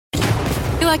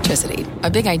Electricity, a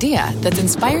big idea that's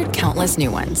inspired countless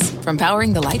new ones. From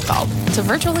powering the light bulb to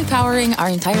virtually powering our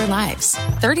entire lives.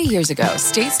 30 years ago,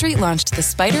 State Street launched the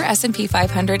SPDR S&P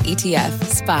 500 ETF,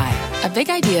 SPY. A big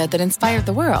idea that inspired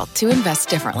the world to invest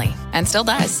differently. And still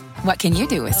does. What can you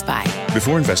do with SPY?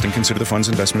 Before investing, consider the fund's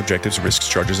investment objectives, risks,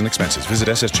 charges, and expenses. Visit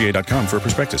ssga.com for a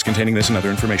prospectus containing this and other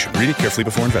information. Read it carefully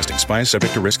before investing. SPY is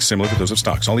subject to risks similar to those of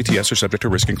stocks. All ETFs are subject to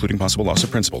risk, including possible loss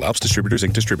of principal. Alps Distributors,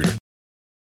 Inc. Distributor.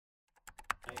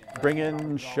 Bring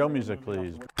in show music,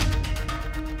 please.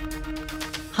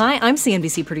 Hi, I'm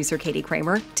CNBC producer Katie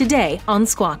Kramer. Today on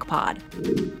Squawk Pod.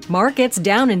 Markets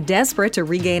down and desperate to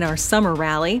regain our summer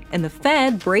rally, and the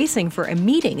Fed bracing for a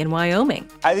meeting in Wyoming.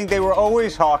 I think they were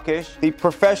always hawkish. The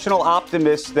professional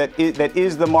optimist that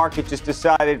is the market just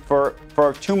decided for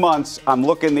 2 months, I'm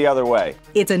looking the other way.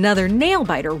 It's another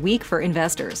nail-biter week for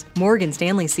investors. Morgan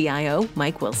Stanley CIO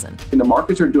Mike Wilson. The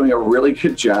markets are doing a really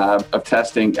good job of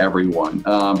testing everyone,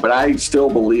 but I still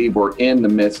believe we're in the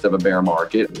midst of a bear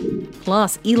market.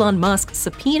 Plus, Elon Musk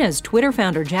subpoenas Twitter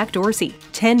founder Jack Dorsey.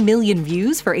 10 million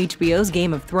views for HBO's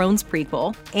Game of Thrones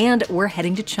prequel. And we're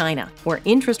heading to China, where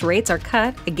interest rates are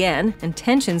cut again and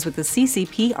tensions with the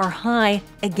CCP are high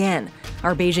again.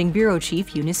 Our Beijing bureau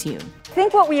chief, Eunice Yoon. I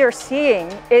think what we are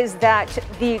seeing is that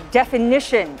the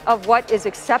definition of what is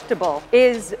acceptable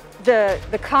is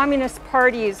the Communist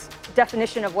Party's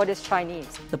definition of what is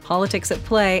Chinese. The politics at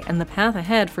play and the path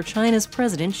ahead for China's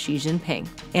President Xi Jinping.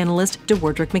 Analyst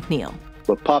DeWardrick McNeil.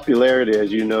 But popularity,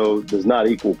 as you know, does not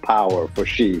equal power for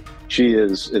Xi. Xi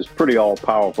is pretty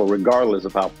all-powerful, regardless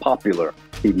of how popular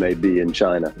he may be in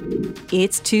China.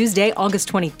 It's Tuesday,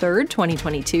 August 23rd,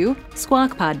 2022.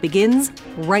 Squawk Pod begins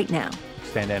right now.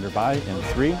 Stand Andrew by in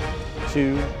 3,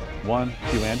 2, 1.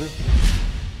 Cue Andrew.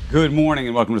 Good morning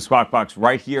and welcome to Squawk Box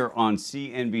right here on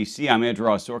CNBC. I'm Andrew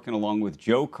Ross Sorkin along with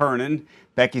Joe Kernan.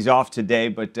 Becky's off today,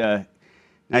 but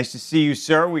nice to see you,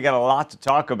 sir. We got a lot to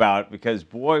talk about because,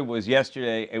 boy, was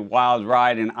yesterday a wild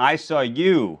ride. And I saw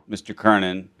you, Mr.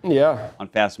 Kernan, on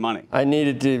Fast Money. I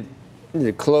needed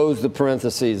to close the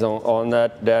parentheses on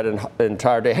that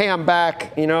entire day. Hey, I'm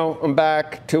back. I'm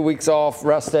back. 2 weeks off,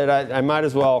 rested. I might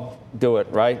as well do it,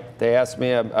 right? They asked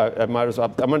me. I might as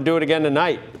well. I'm going to do it again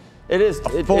tonight. It is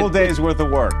a full day's worth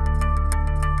of work.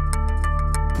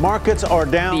 Markets are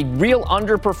down. The real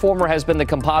underperformer has been the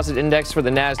composite index for the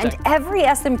NASDAQ. And every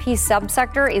S&P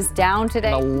subsector is down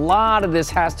today. And a lot of this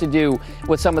has to do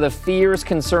with some of the fears,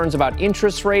 concerns about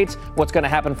interest rates, what's going to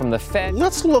happen from the Fed.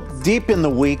 Let's look deep in the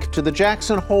week to the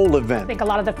Jackson Hole event. I think a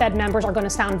lot of the Fed members are going to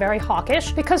sound very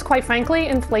hawkish because, quite frankly,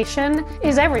 inflation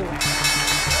is everywhere.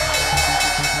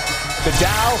 The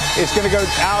Dow is going to go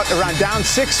out around down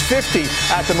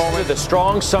 650 at the moment. The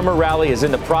strong summer rally is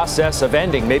in the process of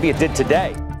ending. Maybe it did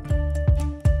today.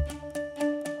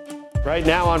 Right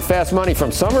now on Fast Money,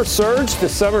 from summer surge to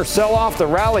summer sell-off, the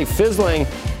rally fizzling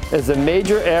as the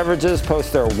major averages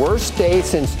post their worst day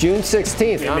since June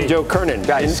 16th. I'm Joe Kernan.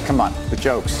 Guys, come on, the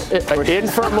jokes. In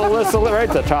for Melissa Lee, right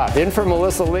at the top. In for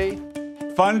Melissa Lee.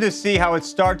 Fun to see how it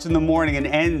starts in the morning and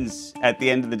ends at the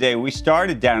end of the day. We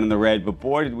started down in the red, but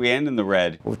boy, did we end in the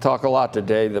red. We'll talk a lot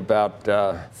today about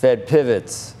Fed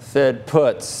pivots, Fed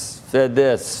puts, Fed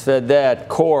this, Fed that,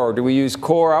 core. Do we use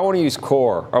core? I want to use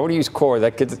core.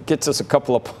 That gets us a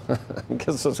couple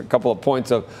of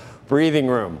points of breathing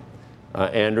room,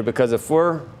 Andrew. Because if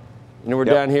we're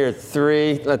down here at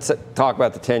 3, let's talk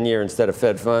about the 10-year instead of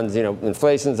Fed funds.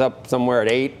 Inflation's up somewhere at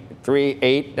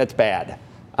 8. That's bad.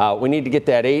 We need to get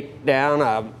that 8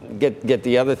 down, get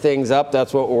the other things up.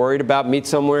 That's what we're worried about. Meet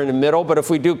somewhere in the middle. But if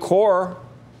we do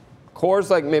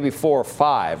core's like maybe 4 or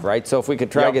 5, right? So if we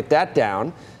could try to get that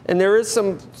down, and there is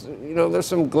some, there's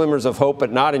some glimmers of hope,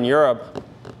 but not in Europe,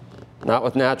 not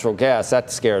with natural gas.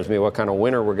 That scares me. What kind of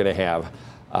winter we're going to have?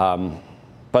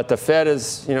 But the Fed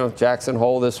is, Jackson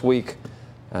Hole this week.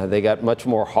 They got much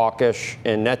more hawkish,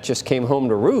 and that just came home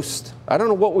to roost. I don't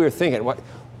know what we were thinking. But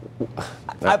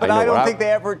I don't think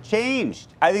they ever changed.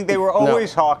 I think they were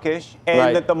always hawkish,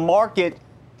 and that the market,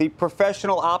 the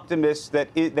professional optimist that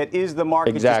is the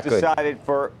market, just decided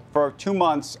for 2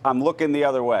 months, I'm looking the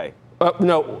other way.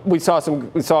 No, we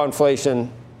saw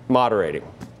inflation moderating.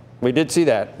 We did see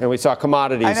that, and we saw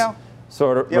commodities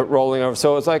sort of rolling over.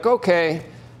 So it's like, okay,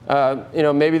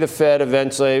 maybe the Fed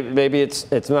eventually, maybe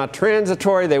it's not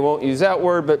transitory. They won't use that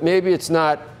word, but maybe it's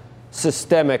not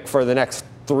systemic for the next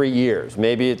 3 years.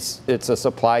 Maybe it's a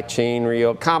supply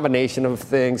chain combination of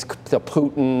things, the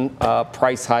Putin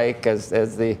price hike,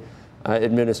 as the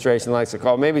administration likes to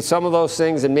call it. Maybe some of those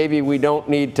things, and maybe we don't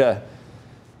need to,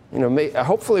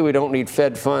 hopefully we don't need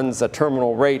Fed funds, a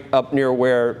terminal rate up near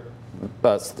where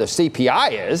the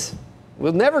CPI is.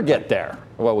 We'll never get there.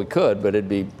 Well, we could, but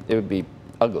it would be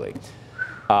ugly.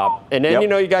 And then,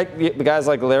 you got guys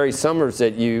like Larry Summers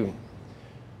that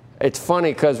it's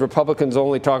funny because Republicans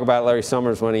only talk about Larry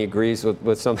Summers when he agrees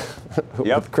with some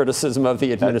with criticism of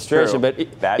the administration.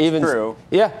 That's true.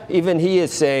 Yeah, even he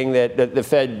is saying that the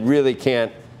Fed really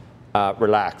can't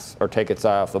relax or take its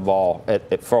eye off the ball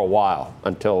for a while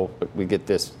until we get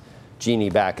this genie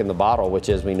back in the bottle, which,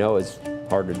 as we know, is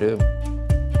hard to do.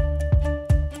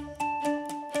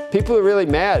 People are really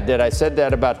mad that I said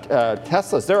that about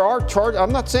Teslas. There are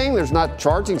I'm not saying there's not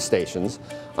charging stations.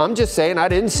 I'm just saying I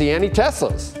didn't see any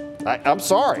Teslas. I'm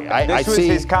sorry. This was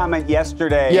his comment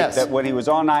yesterday that when he was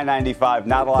on I-95,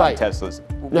 not a lot of Teslas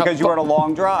because you were on a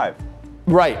long drive.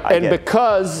 Right, and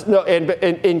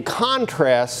in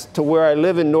contrast to where I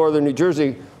live in northern New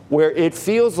Jersey, where it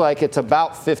feels like it's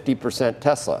about 50%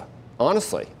 Tesla.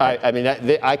 Honestly, I mean,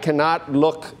 I cannot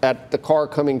look at the car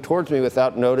coming towards me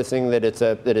without noticing that it's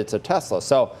a Tesla.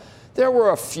 So there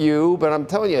were a few, but I'm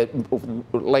telling you,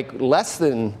 like less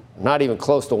than, not even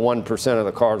close to 1% of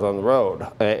the cars on the road.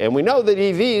 And we know that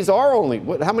EVs are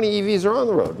how many EVs are on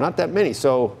the road? Not that many.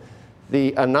 So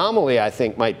the anomaly, I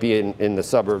think, might be in the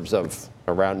suburbs of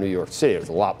around New York City. There's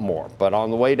a lot more. But on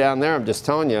the way down there, I'm just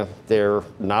telling you, there are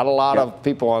not a lot of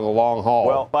people on the long haul.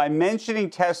 Well, by mentioning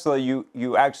Tesla,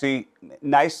 you actually,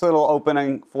 nice little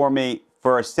opening for me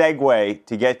for a segue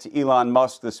to get to Elon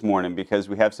Musk this morning, because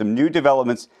we have some new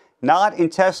developments, not in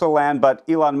Tesla land, but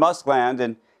Elon Musk land.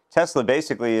 And Tesla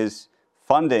basically is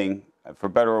funding, for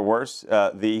better or worse,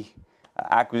 the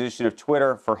acquisition of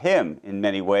Twitter for him in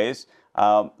many ways.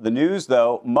 The news,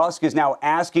 though, Musk is now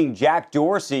asking Jack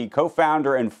Dorsey,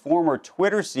 co-founder and former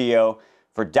Twitter CEO,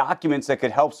 for documents that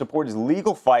could help support his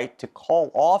legal fight to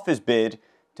call off his bid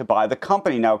to buy the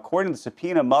company. Now, according to the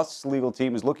subpoena, Musk's legal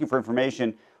team is looking for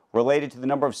information related to the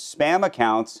number of spam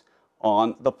accounts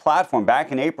on the platform.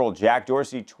 Back in April, Jack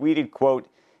Dorsey tweeted, quote,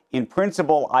 "In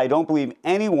principle, I don't believe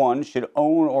anyone should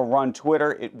own or run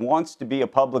Twitter. It wants to be a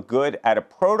public good at a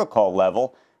protocol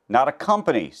level, not a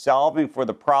company. Solving for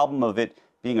the problem of it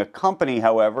being a company,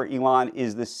 however, Elon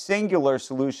is the singular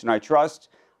solution I trust.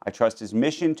 I trust his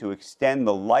mission to extend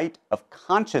the light of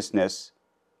consciousness."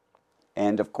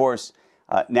 And of course,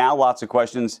 now lots of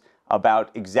questions about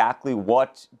exactly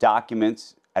what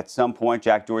documents at some point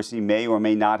Jack Dorsey may or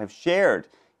may not have shared,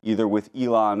 either with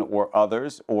Elon or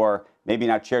others, or maybe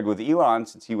not shared with Elon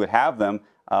since he would have them,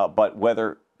 but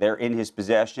whether they're in his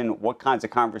possession, what kinds of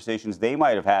conversations they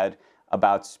might have had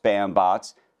about spam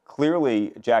bots.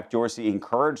 Clearly, Jack Dorsey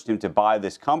encouraged him to buy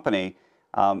this company.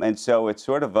 And so it's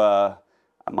sort of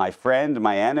my friend,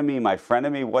 my enemy, my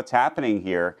frenemy, what's happening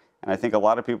here? And I think a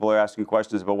lot of people are asking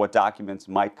questions about what documents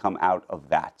might come out of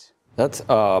that. That's,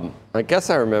 I guess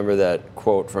I remember that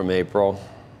quote from April.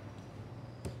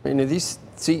 I mean, are these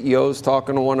CEOs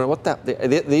talking to one another?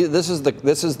 This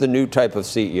is the new type of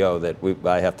CEO that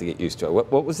I have to get used to.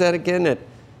 What was that again? That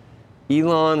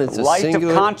Elon is a singular...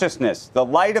 Light of consciousness. The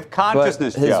light of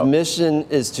consciousness, Joe. His mission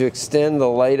is to extend the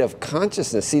light of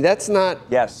consciousness. See, that's not...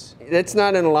 Yes. That's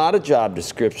not in a lot of job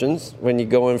descriptions when you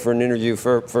go in for an interview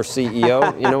for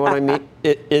CEO. You know what I mean?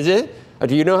 Is it?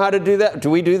 Do you know how to do that? Do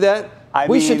we do that?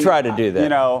 We should try to do that. You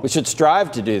know, we should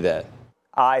strive to do that.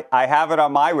 I have it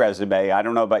on my resume. I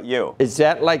don't know about you. Is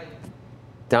that like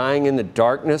dying in the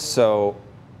darkness? So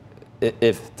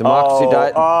if democracy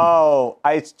died...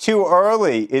 it's too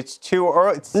early. It's too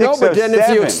early. It's 6:07. No, but then if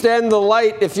you extend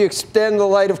the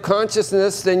light of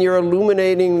consciousness, then you're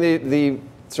illuminating the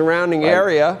surrounding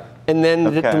area, and then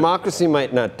the democracy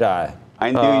might not die.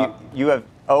 I knew you have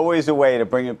always a way to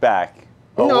bring it back.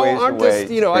 I'm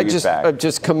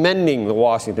just commending the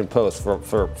Washington Post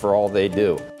for all they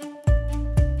do.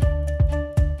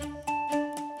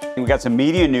 We got some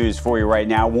media news for you right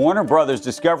now. Warner Brothers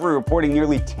Discovery reporting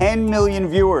nearly 10 million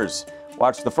viewers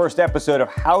watched the first episode of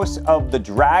House of the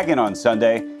Dragon on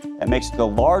Sunday. That makes it the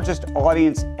largest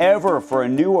audience ever for a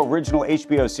new original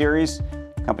HBO series.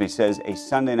 The company says a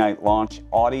Sunday night launch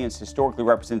audience historically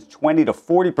represents 20 to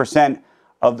 40%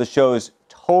 of the show's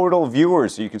total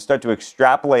viewers. So you can start to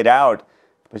extrapolate out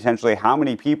potentially how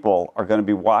many people are going to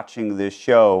be watching this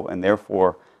show, and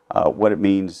therefore what it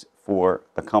means for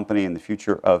the company and the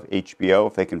future of HBO.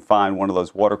 If they can find one of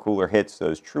those water cooler hits,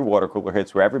 those true water cooler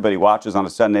hits where everybody watches on a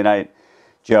Sunday night.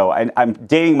 Joe, I'm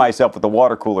dating myself with the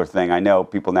water cooler thing. I know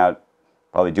people now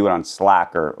probably do it on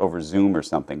Slack or over Zoom or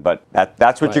something, but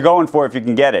that's what you're going for if you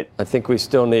can get it. I think we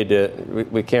still need to,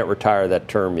 we can't retire that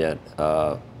term yet.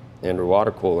 Andrew,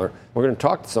 water cooler. We're going to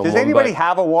talk to someone. Does anybody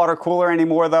have a water cooler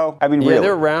anymore, though? I mean, yeah, really?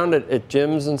 They're around at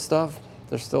gyms and stuff.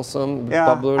 There's still some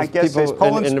bubblers. I guess is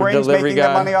Poland Springs making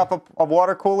their money off of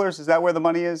water coolers? Is that where the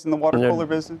money is in the water cooler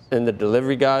business? And the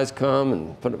delivery guys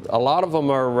come, but a lot of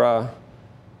them are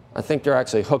I think they're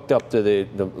actually hooked up to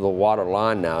the water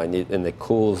line now, and it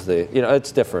cools the,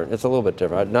 it's different. It's a little bit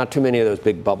different. Not too many of those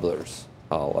big bubblers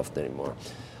left anymore.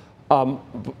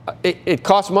 It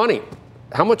costs money.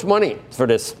 How much money for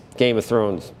this Game of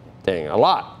Thrones thing? A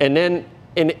lot. And then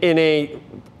in a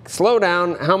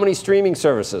slowdown, how many streaming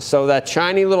services? So that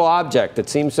shiny little object that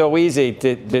seems so easy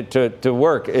to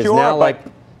work is now like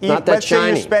not that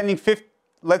shiny.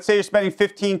 Let's say you're spending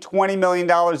 $15, $20 million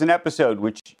an episode,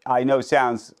 which I know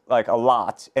sounds like a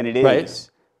lot, and it is. Right.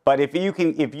 But if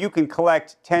you can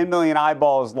collect 10 million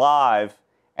eyeballs live,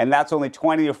 and that's only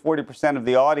 20 or 40% of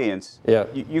the audience,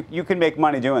 you can make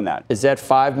money doing that. Is that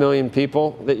 5 million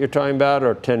people that you're talking about,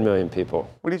 or 10 million people?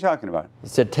 What are you talking about? You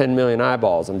said 10 million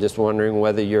eyeballs. I'm just wondering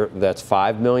whether that's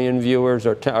 5 million viewers,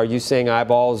 or are you saying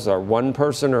eyeballs are one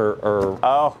person,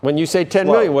 or when you say 10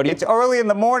 million, what do you? It's early in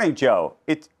the morning, Joe.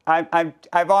 I'm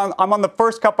on the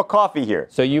first cup of coffee here.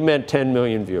 So you meant 10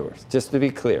 million viewers, just to be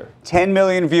clear. 10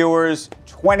 million viewers,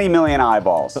 20 million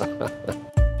eyeballs.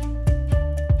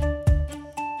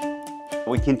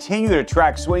 We continue to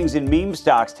track swings in meme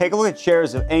stocks. Take a look at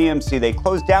shares of AMC. They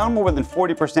closed down more than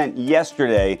 40%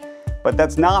 yesterday, but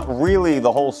that's not really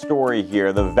the whole story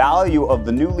here. The value of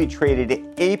the newly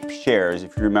traded APE shares,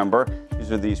 if you remember,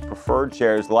 these preferred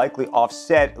shares, likely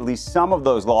offset at least some of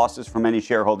those losses for many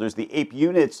shareholders. The APE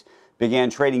units began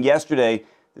trading yesterday,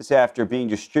 this after being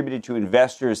distributed to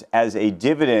investors as a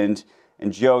dividend.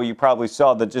 And Joe, you probably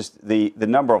saw the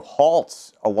number of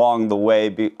halts along the way,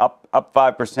 be up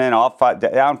 5%,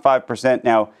 down 5%.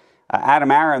 Now, Adam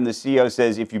Aron, the CEO,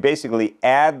 says if you basically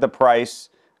add the price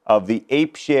of the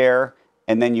APE share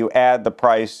and then you add the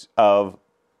price of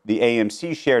the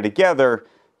AMC share together,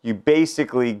 you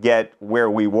basically get where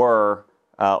we were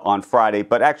on Friday,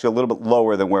 but actually a little bit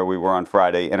lower than where we were on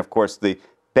Friday. And of course, the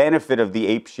benefit of the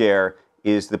APE share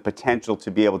is the potential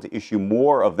to be able to issue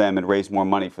more of them and raise more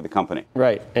money for the company.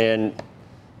 Right, and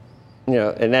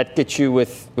and that gets you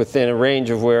within a range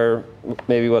of where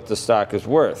maybe what the stock is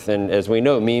worth. And as we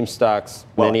know, meme stocks,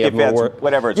 many of them are worth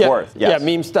whatever it's worth. Yes. Yeah,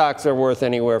 meme stocks are worth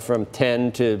anywhere from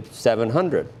 10 to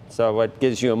 700. So it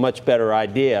gives you a much better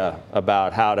idea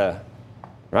about how to.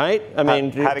 Right? I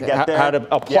mean, how to get there? How to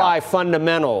apply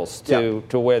fundamentals to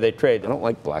where they trade. I don't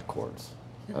like black cords.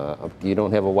 You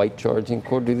don't have a white charging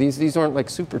cord? These aren't like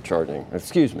supercharging.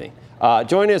 Excuse me.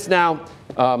 Join us now.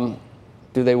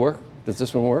 Do they work? Does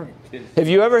this one work? Have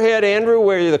you ever had, Andrew,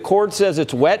 where the cord says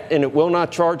it's wet and it will not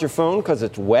charge your phone because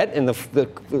it's wet, and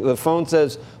the phone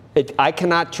says, I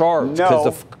cannot charge?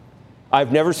 No.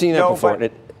 I've never seen that before.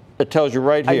 It tells you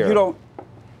right here. You don't.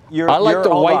 I like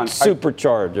the white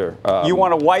supercharger. You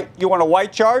want a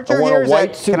white charger? I want a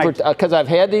white super, because I've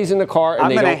had these in the car and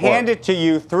I'm going to hand it to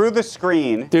you through the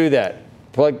screen. Do that.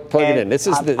 Plug it in.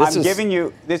 I'm giving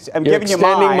you mine. You're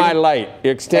extending my light.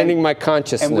 You're extending my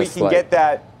consciousness. And we can get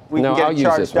that. I'll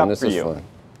use this one. This is fun.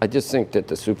 I just think that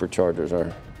the superchargers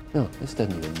are. No, this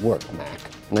doesn't even work, Mac.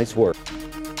 Nice work.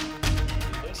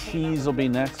 Cheese will be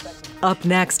next. Up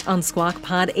next on Squawk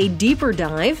Pod, a deeper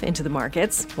dive into the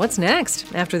markets. What's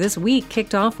next after this week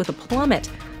kicked off with a plummet?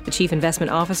 The Chief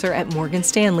Investment Officer at Morgan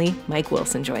Stanley, Mike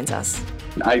Wilson, joins us.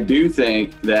 I do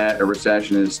think that a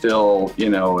recession is still, a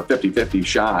 50-50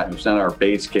 shot. It's not our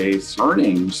base case.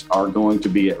 Earnings are going to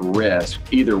be at risk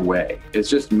either way. It's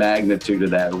just magnitude of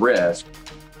that risk.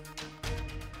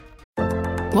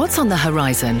 What's on the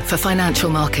horizon for financial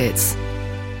markets?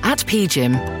 At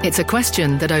PGIM, it's a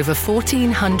question that over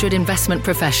 1,400 investment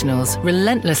professionals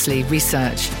relentlessly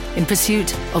research in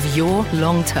pursuit of your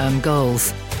long-term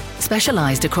goals.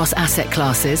 Specialized across asset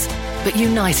classes, but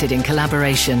united in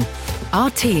collaboration, our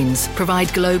teams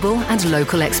provide global and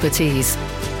local expertise.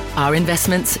 Our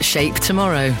investments shape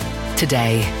tomorrow,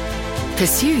 today.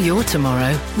 Pursue your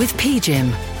tomorrow with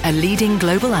PGIM, a leading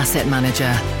global asset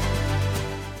manager.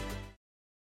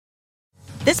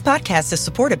 This podcast is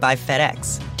supported by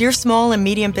FedEx. Dear small and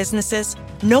medium businesses,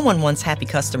 no one wants happy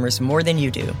customers more than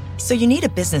you do. So you need a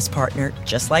business partner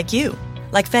just like you.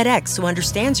 Like FedEx, who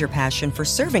understands your passion for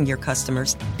serving your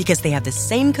customers because they have the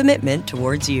same commitment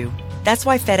towards you. That's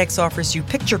why FedEx offers you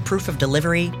picture proof of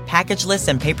delivery, packageless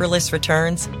and paperless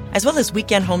returns, as well as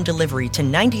weekend home delivery to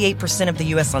 98% of the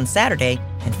U.S. on Saturday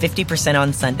and 50%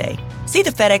 on Sunday. See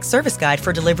the FedEx service guide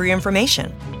for delivery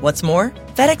information. What's more,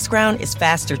 FedEx Ground is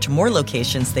faster to more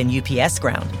locations than UPS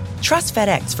Ground. Trust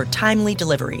FedEx for timely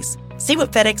deliveries. See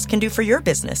what FedEx can do for your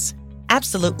business.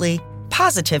 Absolutely,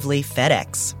 positively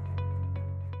FedEx.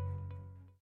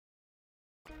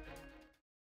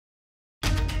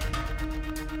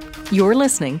 You're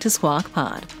listening to Squawk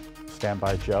Pod. Stand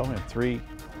by, Joe. In 3,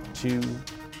 2,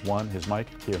 1. His mic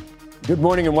here. Good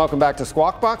morning and welcome back to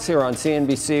Squawk Box here on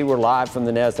CNBC. We're live from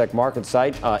the NASDAQ market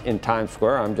site in Times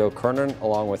Square. I'm Joe Kernan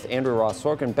along with Andrew Ross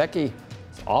Sorkin. Becky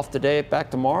is off today,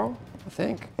 back tomorrow, I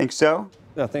think. Think so?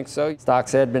 I think so.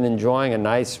 Stocks had been enjoying a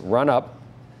nice run-up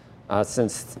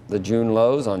since the June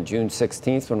lows on June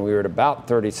 16th when we were at about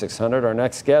 3,600. Our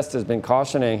next guest has been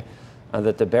cautioning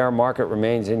that the bear market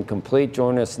remains incomplete.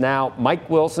 Joining us now, Mike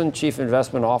Wilson, Chief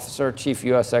Investment Officer, Chief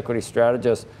U.S. Equity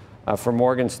Strategist for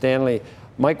Morgan Stanley.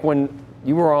 Mike, when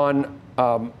you were on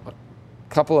a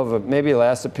couple of maybe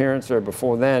last appearance or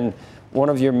before then, one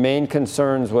of your main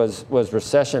concerns was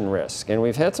recession risk, and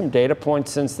we've had some data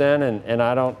points since then,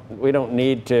 and we don't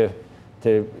need to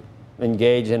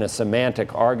engage in a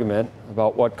semantic argument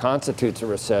about what constitutes a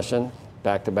recession,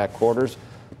 back-to-back quarters.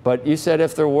 But you said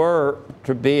if there were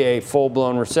to be a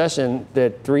full-blown recession,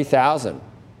 that 3,000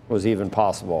 was even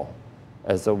possible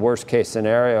as the worst-case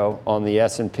scenario on the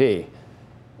S&P.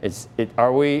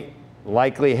 Are we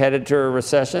likely headed to a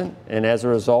recession? And as a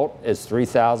result, is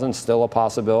 3,000 still a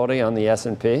possibility on the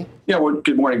S&P? Yeah, well,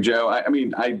 good morning, Joe. I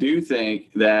mean, I do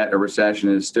think that a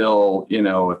recession is still, a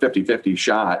 50-50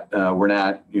 shot. We're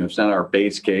not, it's not our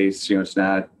base case. We're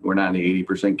not in the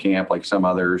 80% camp like some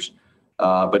others.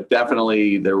 But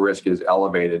definitely the risk is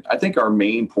elevated. I think our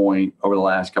main point over the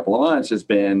last couple of months has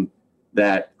been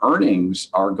that earnings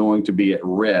are going to be at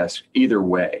risk either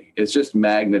way. It's just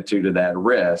magnitude of that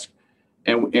risk.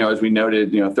 And, as we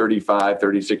noted,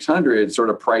 3,600 sort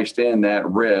of priced in that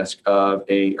risk of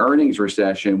a earnings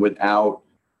recession without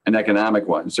an economic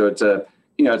one. So it's a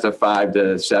 5 to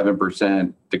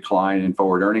 7% decline in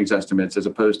forward earnings estimates, as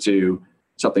opposed to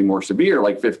something more severe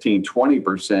like 15,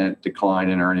 20% decline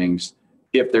in earnings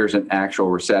if there's an actual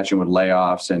recession with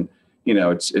layoffs. And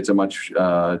it's a much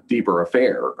deeper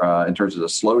affair in terms of the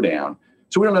slowdown.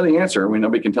 So we don't know the answer. I mean,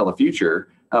 nobody can tell the future.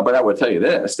 But I would tell you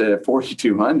this, that at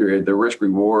 4,200, the risk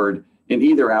reward in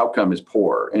either outcome is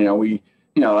poor. I don't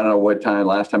know what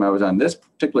last time I was on this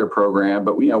particular program,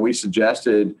 but we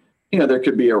suggested, there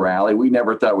could be a rally. We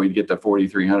never thought we'd get to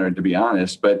 4,300, to be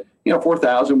honest. But,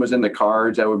 4,000 was in the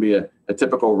cards. That would be a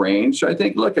typical range. So I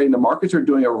think, the markets are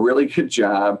doing a really good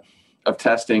job of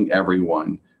testing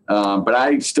everyone. But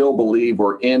I still believe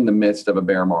we're in the midst of a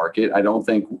bear market. I don't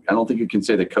think you can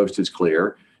say the coast is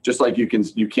clear. Just like you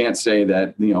can't say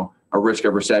that a risk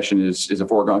of recession is a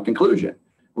foregone conclusion.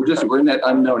 We're in that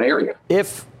unknown area.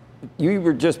 If you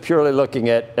were just purely looking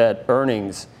at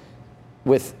earnings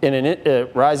in a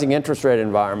rising interest rate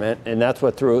environment, and that's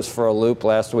what threw us for a loop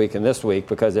last week and this week,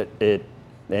 because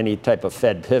any type of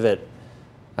Fed pivot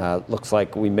looks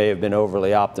like we may have been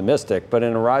overly optimistic. But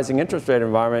in a rising interest rate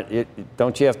environment,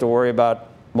 don't you have to worry about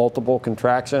multiple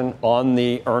contraction on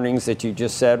the earnings that you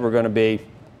just said were going to be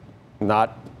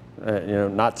not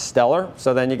stellar?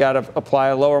 So then you got to apply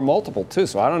a lower multiple too.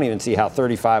 So I don't even see how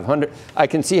 3,500. I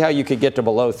can see how you could get to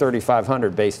below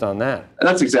 3,500 based on that.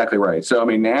 That's exactly right. So I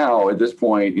mean, now at this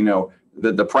point,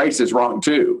 the price is wrong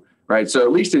too, right? So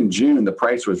at least in June, the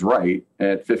price was right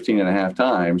at 15.5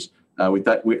 times. We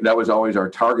thought that was always our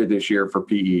target this year for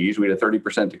PEs. We had a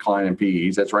 30% decline in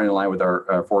PEs. That's right in line with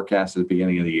our forecast at the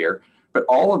beginning of the year. But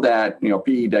all of that,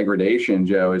 PE degradation,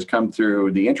 Joe, has come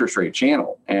through the interest rate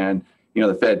channel and,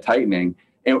 the Fed tightening.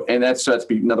 And that's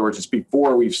in other words, it's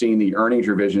before we've seen the earnings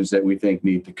revisions that we think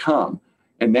need to come.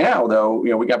 And now, though,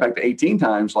 we got back to 18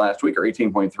 times last week, or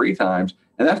 18.3 times.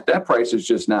 And that price is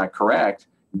just not correct,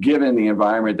 given the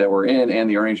environment that we're in, and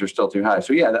the earnings are still too high.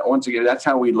 So, yeah, once again, that's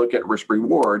how we look at risk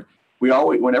reward.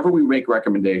 Whenever we make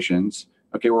recommendations,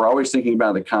 we're always thinking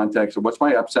about the context of what's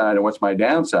my upside and what's my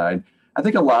downside. I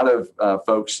think a lot of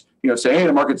folks, say, hey,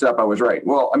 the market's up, I was right.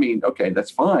 Well, I mean, okay, that's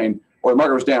fine. Or the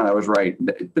market was down, I was right.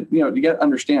 But, you got to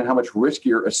understand how much risk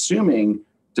you're assuming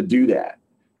to do that.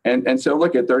 And so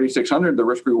look, at 3,600, the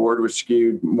risk reward was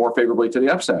skewed more favorably to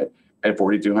the upside. At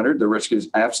 4,200, the risk is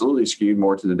absolutely skewed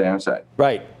more to the downside.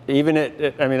 Right.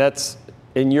 That's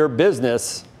in your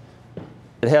business.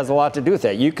 It has a lot to do with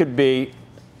that. You could be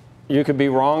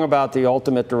wrong about the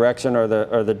ultimate direction or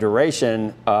the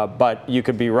duration, but you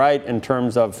could be right in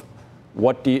terms of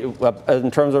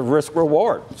in terms of risk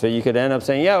reward. So you could end up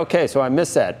saying, yeah, okay, so I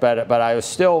missed that, but I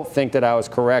still think that I was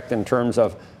correct in terms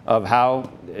of how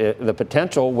the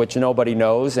potential, which nobody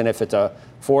knows, and if it's a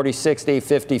 40-60,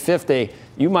 50-50,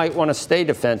 you might want to stay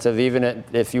defensive even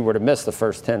if you were to miss the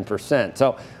first 10%.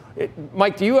 So,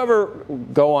 Mike, do you ever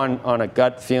go on a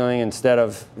gut feeling instead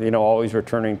of always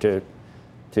returning to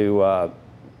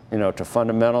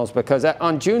fundamentals? Because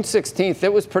on June 16th,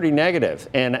 it was pretty negative,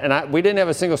 and we didn't have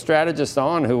a single strategist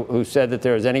on who said that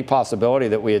there was any possibility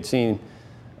that we had seen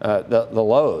the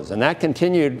lows, and that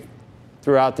continued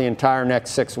throughout the entire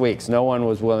next 6 weeks. No one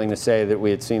was willing to say that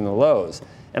we had seen the lows.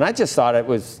 And I just thought it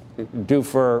was due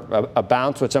for a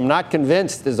bounce, which I'm not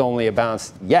convinced is only a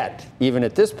bounce yet, even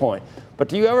at this point. But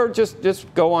do you ever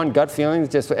just go on gut feelings,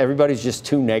 just everybody's just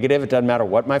too negative, it doesn't matter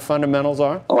what my fundamentals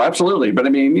are? Oh, absolutely. But I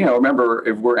mean, remember,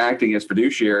 if we're acting as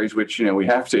fiduciaries, which, we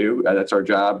have to, that's our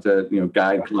job to,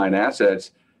 guide client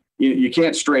assets, you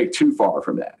can't stray too far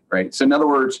from that, right? So in other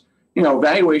words,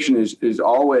 valuation is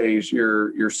always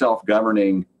your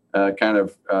self-governing kind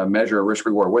of measure of risk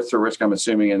reward. What's the risk I'm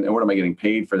assuming, and what am I getting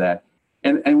paid for that?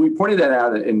 And we pointed that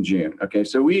out in June. Okay,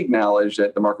 so we acknowledged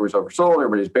that the market was oversold,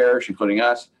 everybody's bearish, including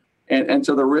us. And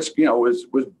so the risk,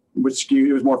 was skewed.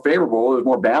 It was more favorable. It was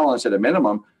more balanced at a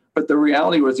minimum. But the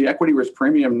reality was the equity risk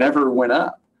premium never went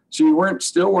up. So you weren't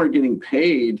getting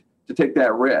paid to take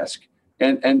that risk.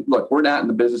 And look, we're not in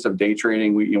the business of day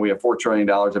trading. We have $4 trillion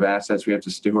of assets we have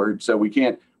to steward. So we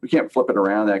can't flip it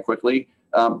around that quickly.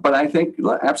 But I think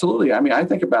absolutely. I mean, I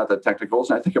think about the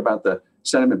technicals and I think about the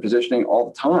sentiment positioning all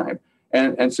the time.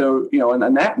 And so, and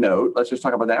on that note, let's just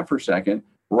talk about that for a second.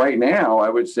 Right now, I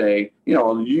would say,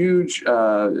 a huge,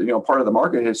 part of the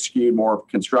market has skewed more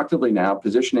constructively now.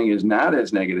 Positioning is not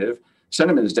as negative.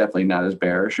 Sentiment is definitely not as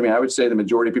bearish. I mean, I would say the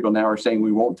majority of people now are saying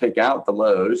we won't take out the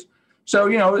lows. So,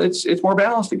 it's more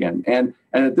balanced again. And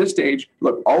at this stage,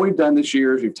 look, all we've done this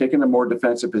year is we've taken a more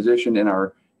defensive position in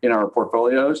our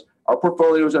portfolios. Our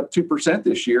portfolio is up 2%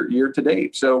 this year to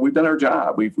date. So we've done our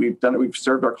job. We've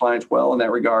served our clients well in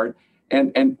that regard.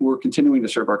 And we're continuing to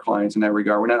serve our clients in that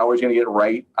regard. We're not always going to get it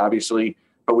right, obviously,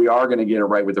 but we are going to get it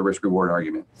right with the risk-reward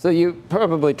argument. So you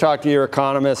probably talked to your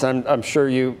economists. I'm sure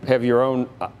you have your own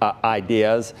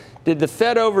ideas. Did the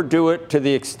Fed overdo it to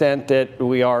the extent that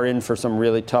we are in for some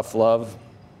really tough love,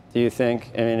 do you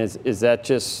think? I mean, is that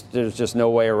there's just no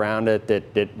way around it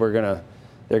that they're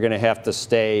going to have to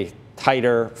stay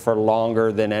tighter for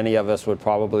longer than any of us would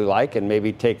probably like, and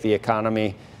maybe take the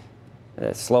economy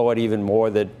slow it even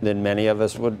more than many of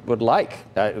us would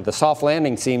like? The soft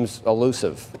landing seems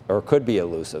elusive, or could be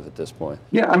elusive at this point.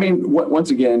 Yeah, I mean, once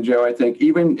again, Joe, I think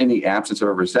even in the absence of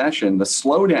a recession, the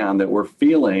slowdown that we're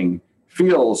feeling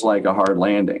feels like a hard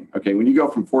landing. Okay, when you go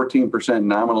from 14%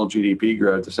 nominal GDP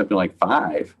growth to something like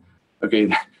 5%,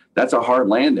 okay, that's a hard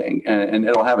landing, and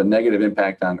it'll have a negative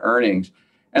impact on earnings.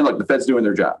 And look, the Fed's doing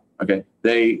their job. Okay,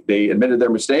 they admitted their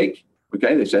mistake.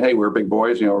 Okay, they said, hey, we're big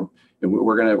boys,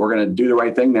 we're gonna do the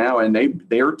right thing now, and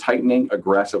they are tightening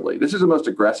aggressively. This is the most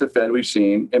aggressive Fed we've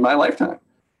seen in my lifetime.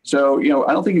 So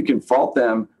I don't think you can fault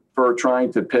them for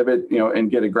trying to pivot, and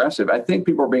get aggressive. I think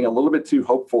people are being a little bit too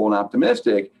hopeful and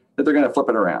optimistic that they're going to flip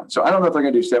it around. So I don't know if they're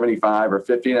going to do 75 or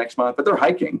 50 next month, but they're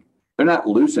hiking. They're not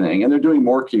loosening, and they're doing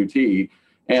more QT,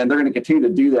 and they're going to continue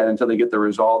to do that until they get the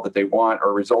result that they want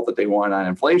on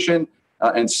inflation.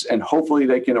 And hopefully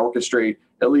they can orchestrate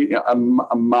at least a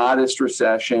modest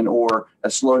recession or a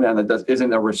slowdown that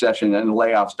isn't a recession, and the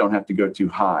layoffs don't have to go too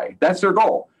high. That's their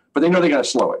goal. But they know they got to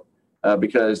slow it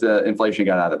because the inflation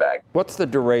got out of the bag. What's the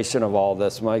duration of all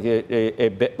this, Mike?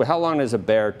 How long does a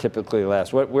bear typically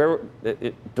last?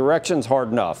 Direction's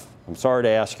hard enough. I'm sorry to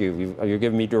ask you. You're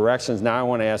giving me directions. Now I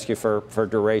want to ask you for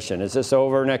duration. Is this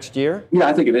over next year? Yeah,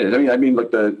 I think it is. I mean,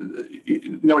 look,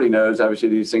 nobody knows. Obviously,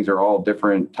 these things are all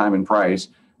different time and price.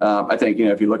 I think,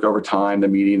 if you look over time, the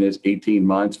median is 18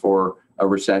 months for a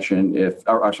recession.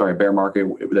 A bear market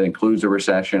that includes a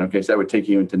recession. Okay, so that would take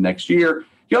you into next year.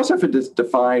 You also have to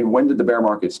define, when did the bear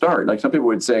market start? Like some people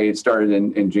would say it started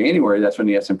in January. That's when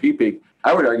the S&P peaked.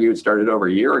 I would argue it started over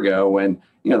a year ago when,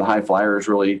 the high flyers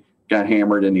really got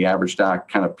hammered and the average stock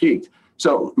kind of peaked.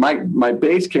 So my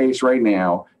base case right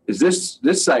now is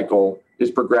this cycle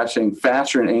is progressing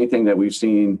faster than anything that we've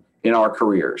seen in our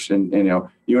careers. And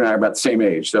you and I are about the same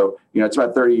age. So, it's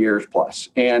about 30 years plus.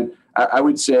 And I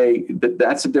would say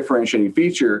that's a differentiating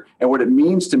feature. And what it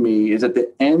means to me is at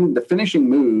the end, the finishing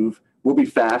move will be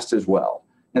fast as well.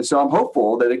 And so I'm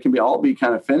hopeful that it can all be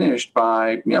kind of finished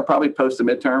by, probably post the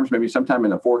midterms, maybe sometime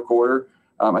in the fourth quarter.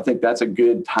 I think that's a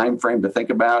good time frame to think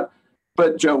about.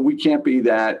 But Joe, we can't be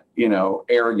that,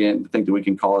 arrogant to think that we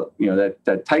can call it,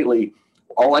 that tightly.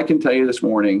 All I can tell you this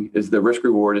morning is the risk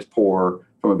reward is poor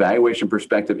from a valuation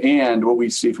perspective and what we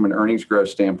see from an earnings growth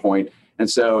standpoint. And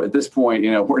so at this point,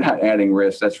 we're not adding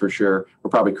risk, that's for sure. We're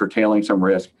probably curtailing some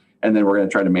risk, and then we're going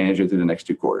to try to manage it through the next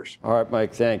 2 quarters. All right,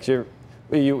 Mike, thanks. You're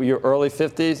early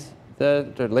 50s,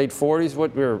 the late 40s.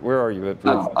 Where are you?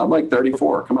 I'm like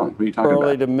 34. Come on, what are you talking about?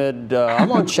 Early to mid.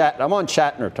 I'm on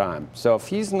Shatner time. So if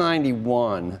he's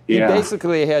 91, he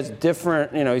basically has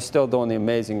different. He's still doing the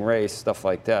Amazing Race, stuff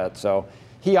like that. So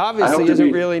he obviously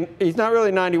isn't really. He's not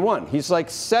really 91. He's like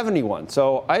 71.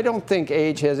 So I don't think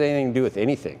age has anything to do with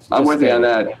anything. I'm with you on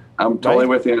that. I'm totally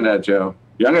with you on that, Joe.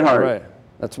 Young at heart. Right.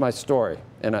 That's my story.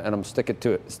 and I'm sticking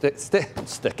to it.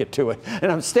 Stick it to it.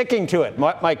 And I'm sticking to it.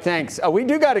 Mike, thanks. We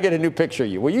do got to get a new picture of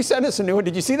you. Will you send us a new one?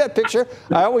 Did you see that picture?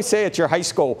 I always say it's your high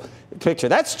school picture.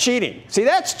 That's cheating. See,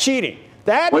 that's cheating.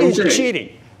 That is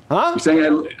cheating. Huh? You're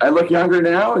saying I look younger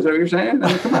now? Is that what you're saying? I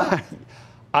mean, come on.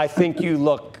 I think you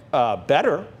look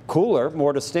better, cooler,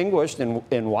 more distinguished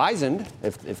and wizened,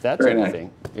 if that's Very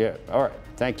anything. Nice. Yeah. All right.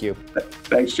 Thank you.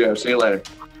 Thanks, Joe. See you later.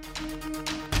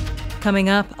 Coming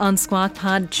up on Squawk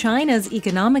Pod, China's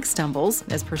economic stumbles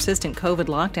as persistent COVID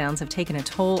lockdowns have taken a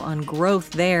toll on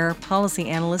growth there. Policy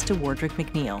analyst Wardrick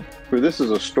McNeil. This is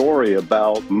a story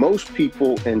about most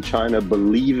people in China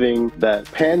believing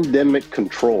that pandemic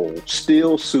control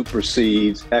still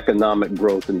supersedes economic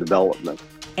growth and development.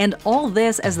 And all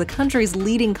this as the country's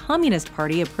leading Communist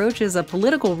Party approaches a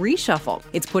political reshuffle.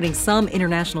 It's putting some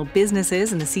international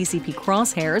businesses in the CCP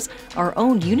crosshairs. Our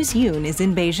own Eunice Yoon is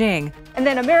in Beijing. And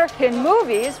then American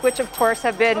movies, which of course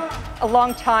have been a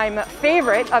longtime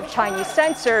favorite of Chinese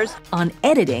censors. On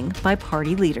editing by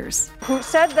party leaders. Who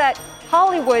said that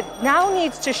Hollywood now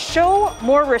needs to show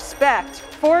more respect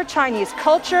for Chinese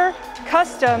culture,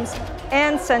 customs,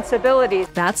 and sensibilities.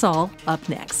 That's all up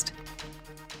next.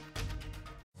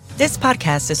 This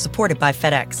podcast is supported by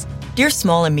FedEx. Dear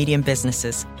small and medium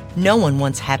businesses, no one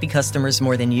wants happy customers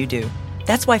more than you do.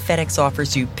 That's why FedEx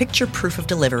offers you picture proof of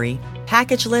delivery,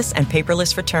 packageless and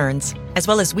paperless returns, as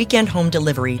well as weekend home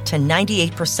delivery to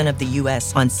 98% of the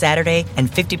U.S. on Saturday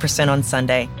and 50% on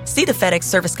Sunday. See the FedEx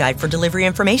service guide for delivery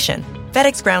information.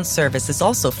 FedEx Ground service is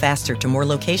also faster to more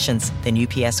locations than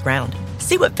UPS Ground.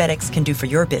 See what FedEx can do for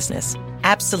your business.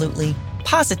 Absolutely,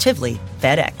 positively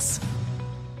FedEx.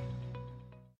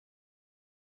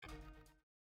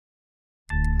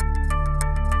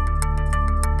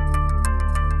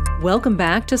 Welcome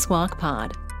back to Squawk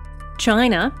Pod.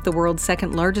 China, the world's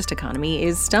second largest economy,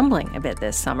 is stumbling a bit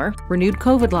this summer. Renewed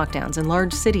COVID lockdowns in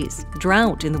large cities,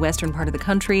 drought in the western part of the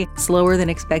country, slower than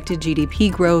expected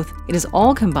GDP growth. It is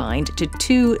all combined to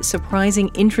 2 surprising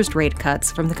interest rate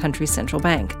cuts from the country's central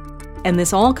bank. And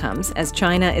this all comes as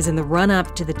China is in the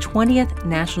run-up to the 20th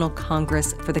National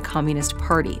Congress for the Communist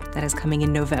Party that is coming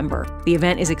in November. The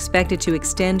event is expected to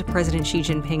extend President Xi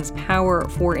Jinping's power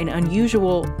for an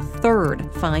unusual third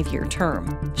 5-year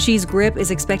term. Xi's grip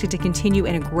is expected to continue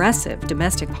an aggressive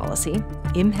domestic policy,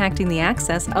 impacting the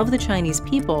access of the Chinese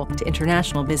people to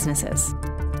international businesses.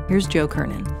 Here's Joe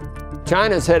Kernan.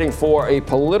 China's heading for a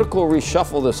political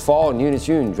reshuffle this fall, and Eunice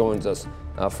Yoon joins us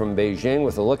from Beijing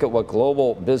with a look at what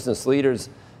global business leaders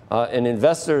and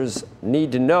investors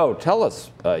need to know. Tell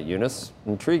us, Eunice.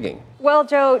 Intriguing. Well,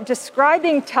 Joe,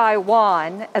 describing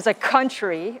Taiwan as a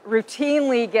country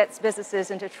routinely gets businesses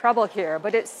into trouble here,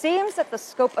 but it seems that the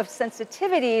scope of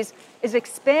sensitivities is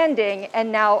expanding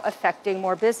and now affecting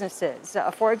more businesses.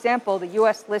 For example, the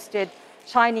U.S.-listed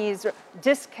Chinese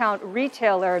discount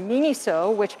retailer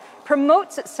Miniso, which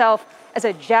promotes itself as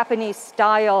a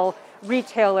Japanese-style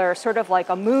retailer, sort of like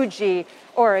a Muji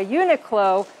or a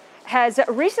Uniqlo, has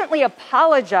recently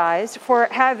apologized for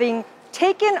having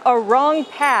taken a wrong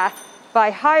path by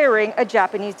hiring a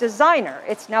Japanese designer.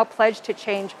 It's now pledged to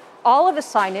change all of the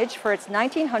signage for its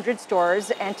 1,900 stores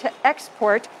and to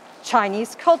export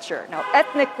Chinese culture. Now,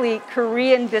 ethnically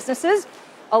Korean businesses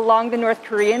along the North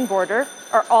Korean border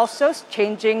are also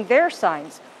changing their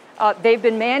signs. They've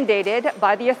been mandated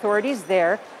by the authorities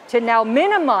there to now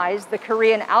minimize the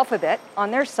Korean alphabet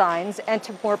on their signs and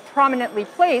to more prominently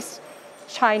place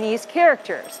Chinese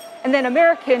characters. And then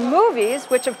American movies,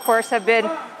 which of course have been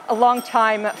a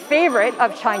longtime favorite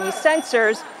of Chinese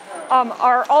censors,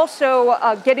 are also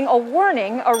getting a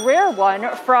warning, a rare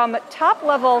one, from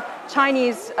top-level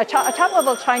Chinese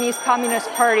Communist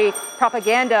Party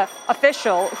propaganda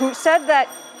official who said that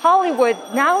Hollywood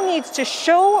now needs to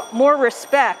show more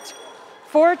respect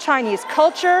for Chinese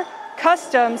culture,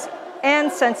 customs,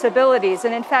 and sensibilities.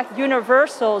 And in fact,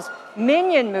 Universal's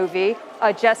Minion movie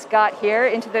just got here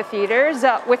into the theaters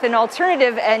with an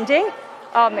alternative ending.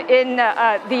 In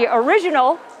the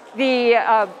original, the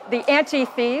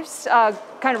anti-thieves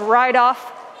kind of ride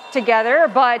off together,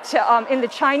 but in the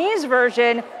Chinese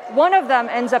version, one of them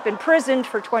ends up imprisoned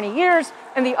for 20 years,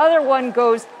 and the other one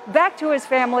goes back to his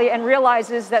family and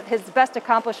realizes that his best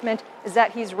accomplishment is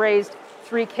that he's raised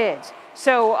 3 kids.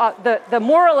 So the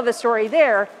moral of the story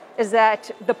there is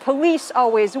that the police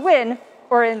always win,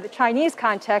 or in the Chinese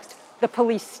context, the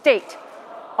police state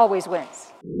always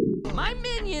wins. My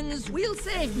minions will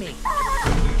save me.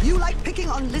 You like picking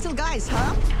on little guys,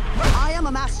 huh? I am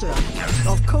a master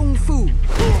of Kung Fu.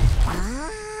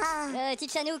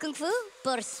 Teach nous Kung Fu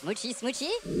for smoochy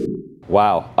smoochy?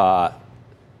 Wow.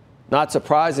 not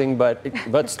surprising,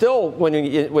 but still, when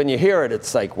you hear it,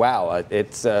 it's like, wow,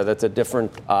 it's that's a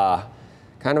different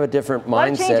kind of a different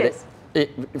mindset.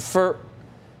 For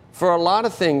a lot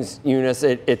of things, Eunice,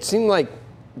 it seemed like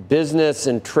business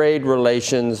and trade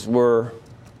relations were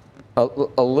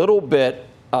a little bit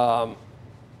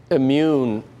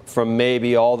immune from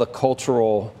maybe all the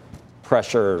cultural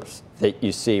pressures that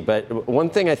you see. But one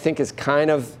thing I think is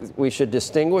kind of we should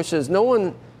distinguish is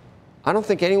I don't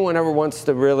think anyone ever wants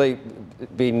to really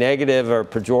be negative or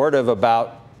pejorative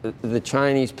about the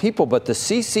Chinese people, but the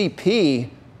CCP,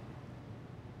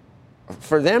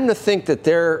 for them to think that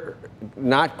they're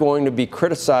not going to be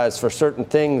criticized for certain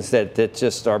things that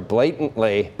just are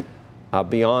blatantly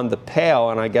beyond the pale,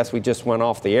 and I guess we just went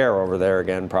off the air over there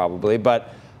again probably,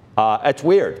 but it's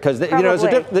weird because there's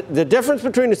the difference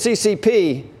between the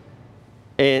CCP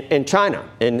and China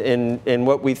and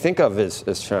what we think of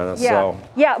as China.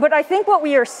 Yeah, but I think what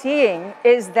we are seeing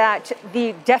is that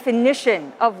the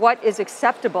definition of what is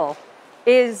acceptable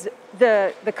is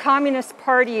the Communist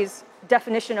Party's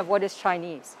definition of what is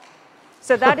Chinese.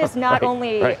 So that is not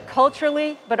only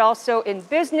culturally, but also in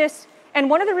business. And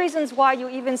one of the reasons why you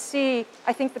even see,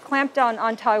 I think, the clampdown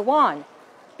on Taiwan,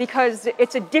 because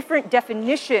it's a different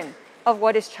definition of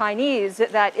what is Chinese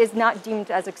that is not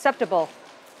deemed as acceptable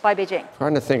by Beijing. I'm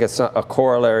trying to think of a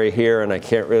corollary here, and I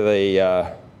can't really.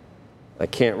 I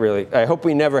hope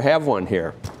we never have one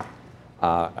here.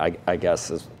 I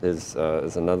guess is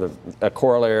another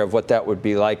corollary of what that would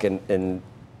be like, and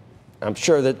I'm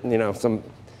sure that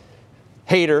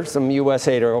some U.S.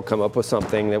 hater will come up with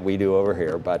something that we do over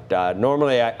here. But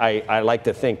normally, I like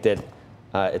to think that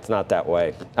it's not that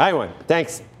way. Anyway,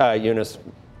 thanks, Eunice.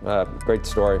 Great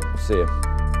story. See you.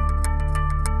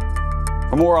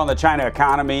 For more on the China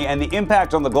economy and the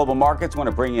impact on the global markets, I want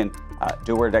to bring in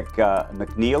Duardek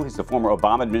McNeil. He's the former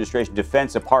Obama administration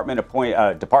Defense Department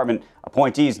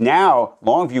appointee. He's now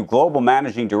Longview Global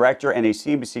Managing Director and a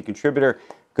CNBC contributor.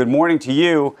 Good morning to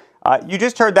you. You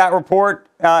just heard that report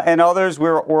and others.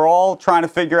 We're all trying to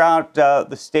figure out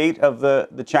the state of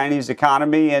the Chinese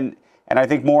economy and I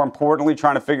think more importantly,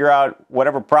 trying to figure out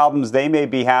whatever problems they may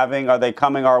be having, are they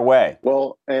coming our way?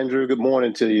 Well, Andrew, good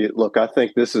morning to you. Look, I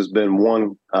think this has been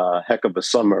one heck of a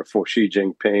summer for Xi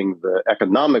Jinping. The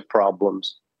economic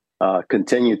problems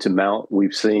continue to mount.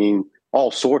 We've seen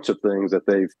all sorts of things that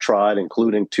they've tried,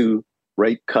 including 2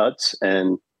 rate cuts.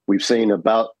 And we've seen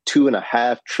about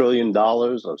 $2.5 trillion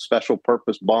of special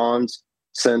purpose bonds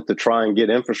sent to try and get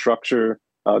infrastructure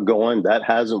going. That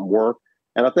hasn't worked.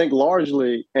 And I think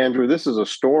largely, Andrew, this is a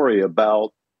story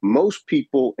about most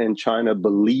people in China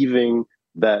believing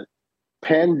that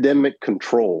pandemic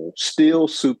control still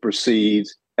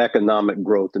supersedes economic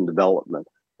growth and development.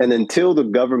 And until the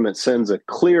government sends a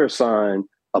clear sign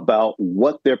about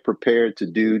what they're prepared to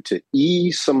do to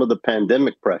ease some of the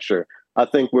pandemic pressure, I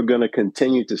think we're going to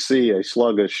continue to see a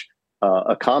sluggish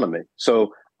economy.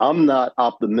 So I'm not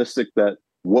optimistic that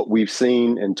what we've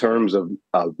seen in terms of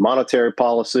monetary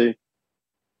policy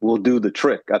will do the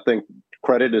trick. I think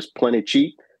credit is plenty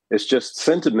cheap. It's just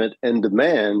sentiment and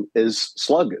demand is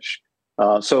sluggish.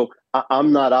 So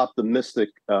I'm not optimistic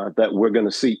that we're going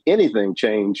to see anything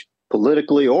change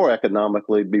politically or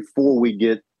economically before we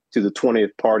get to the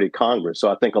 20th Party Congress. So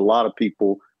I think a lot of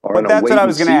people are in a wait and see mode. But that's what I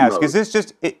was going to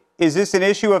ask. Is this an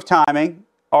issue of timing?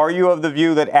 Are you of the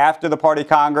view that after the Party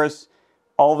Congress,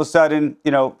 all of a sudden,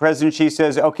 President Xi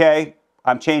says, okay,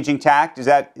 I'm changing tact? Is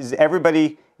that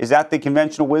the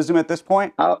conventional wisdom at this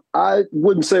point? I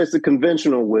wouldn't say it's the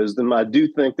conventional wisdom. I do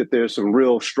think that there's some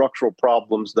real structural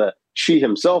problems that Xi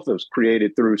himself has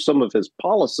created through some of his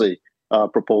policy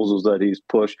proposals that he's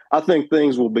pushed. I think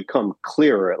things will become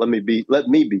clearer. Let me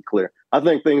be clear. I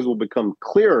think things will become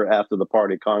clearer after the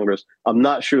Party Congress. I'm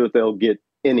not sure that they'll get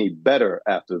any better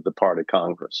after the Party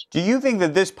Congress. Do you think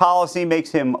that this policy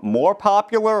makes him more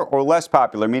popular or less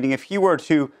popular? Meaning, if he were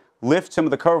to lift some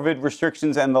of the COVID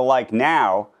restrictions and the like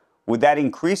now, would that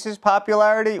increase his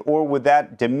popularity or would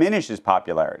that diminish his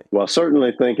popularity? Well, I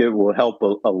certainly think it will help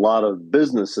a lot of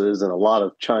businesses and a lot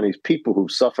of Chinese people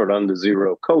who've suffered under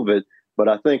zero COVID. But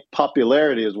I think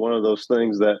popularity is one of those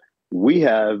things that we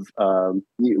have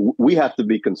to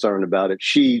be concerned about. It.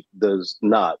 Xi does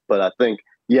not. But I think,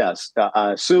 yes,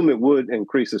 I assume it would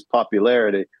increase his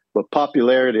popularity. But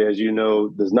popularity, as you know,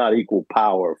 does not equal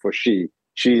power for Xi.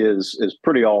 Xi is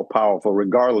pretty all-powerful,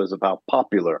 regardless of how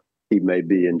popular he may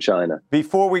be in China.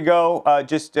 Before we go,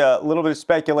 just a little bit of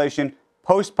speculation.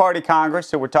 Post-Party Congress,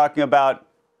 so we're talking about,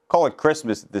 call it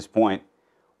Christmas at this point.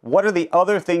 What are the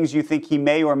other things you think he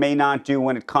may or may not do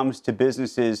when it comes to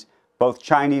businesses both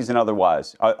Chinese and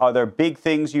otherwise? Are there big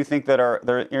things you think that are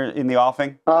in the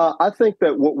offing? I think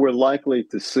that what we're likely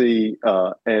to see,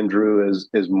 Andrew,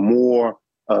 is more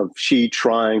of Xi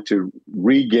trying to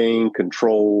regain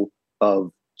control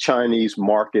of Chinese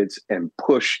markets and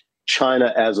push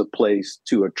China as a place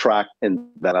to attract. And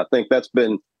that I think that's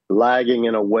been lagging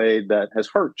in a way that has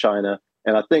hurt China.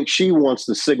 And I think Xi wants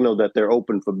to signal that they're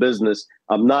open for business.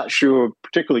 I'm not sure,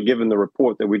 particularly given the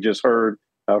report that we just heard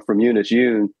from Eunice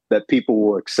Yoon, that people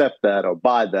will accept that or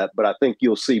buy that. But I think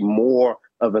you'll see more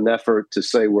of an effort to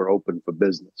say we're open for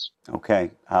business.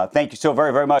 Okay. Thank you so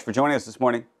very, very much for joining us this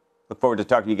morning. Look forward to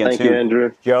talking to you again soon. Thank you,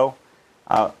 Andrew. Joe,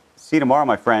 see you tomorrow,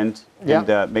 my friend. Yep.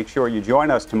 And make sure you join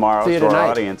us tomorrow to our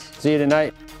audience. See you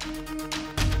tonight.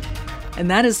 And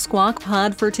that is Squawk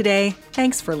Pod for today.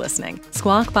 Thanks for listening.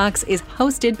 Squawk Box is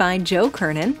hosted by Joe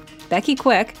Kernan, Becky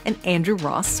Quick, and Andrew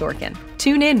Ross Sorkin.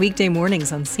 Tune in weekday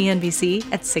mornings on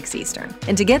CNBC at 6 Eastern.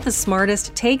 And to get the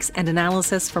smartest takes and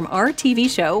analysis from our TV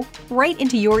show right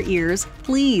into your ears,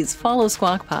 please follow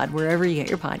Squawk Pod wherever you get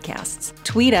your podcasts.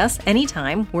 Tweet us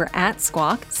anytime. We're at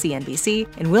Squawk CNBC,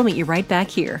 and we'll meet you right back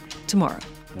here tomorrow.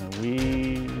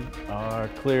 We are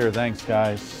clear. Thanks,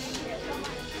 guys.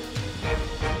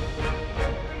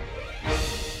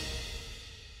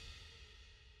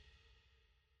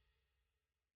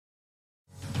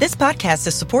 This podcast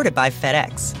is supported by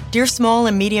FedEx. Dear small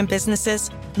and medium businesses,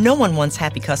 no one wants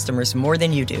happy customers more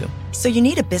than you do. So you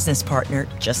need a business partner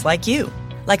just like you.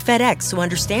 Like FedEx, who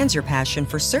understands your passion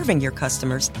for serving your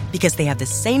customers because they have the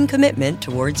same commitment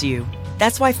towards you.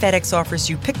 That's why FedEx offers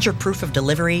you picture proof of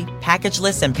delivery,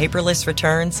 packageless and paperless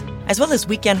returns, as well as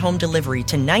weekend home delivery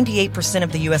to 98%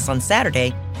 of the U.S. on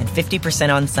Saturday and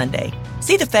 50% on Sunday.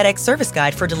 See the FedEx service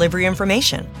guide for delivery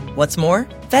information. What's more,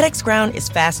 FedEx Ground is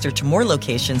faster to more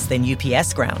locations than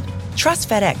UPS Ground. Trust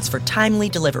FedEx for timely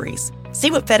deliveries.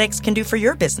 See what FedEx can do for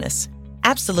your business.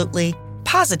 Absolutely,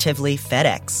 positively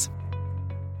FedEx.